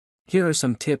Here are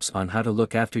some tips on how to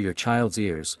look after your child's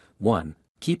ears. 1.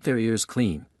 Keep their ears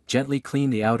clean. Gently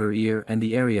clean the outer ear and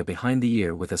the area behind the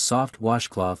ear with a soft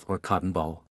washcloth or cotton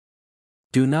ball.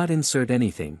 Do not insert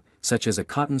anything, such as a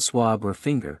cotton swab or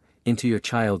finger, into your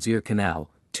child's ear canal.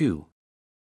 2.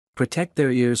 Protect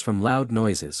their ears from loud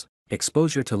noises.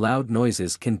 Exposure to loud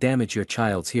noises can damage your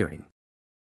child's hearing.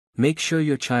 Make sure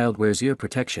your child wears ear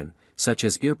protection, such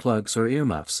as earplugs or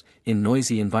earmuffs, in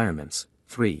noisy environments.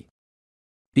 3.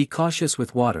 Be cautious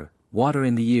with water. Water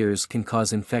in the ears can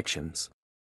cause infections.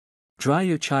 Dry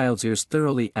your child's ears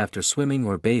thoroughly after swimming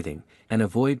or bathing, and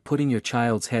avoid putting your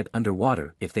child's head under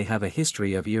water if they have a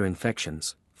history of ear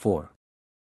infections. 4.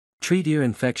 Treat ear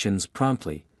infections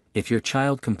promptly. If your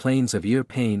child complains of ear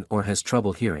pain or has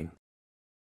trouble hearing,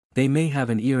 they may have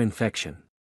an ear infection.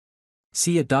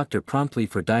 See a doctor promptly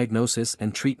for diagnosis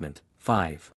and treatment.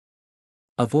 5.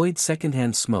 Avoid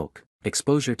secondhand smoke.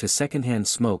 Exposure to secondhand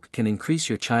smoke can increase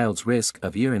your child's risk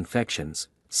of ear infections.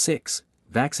 6.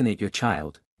 Vaccinate your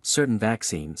child. Certain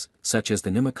vaccines, such as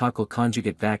the pneumococcal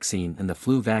conjugate vaccine and the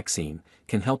flu vaccine,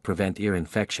 can help prevent ear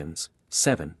infections.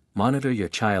 7. Monitor your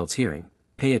child's hearing.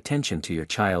 Pay attention to your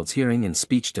child's hearing and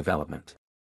speech development.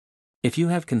 If you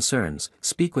have concerns,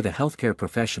 speak with a healthcare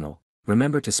professional.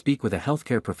 Remember to speak with a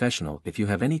healthcare professional if you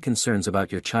have any concerns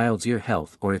about your child's ear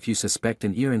health or if you suspect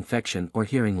an ear infection or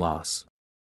hearing loss.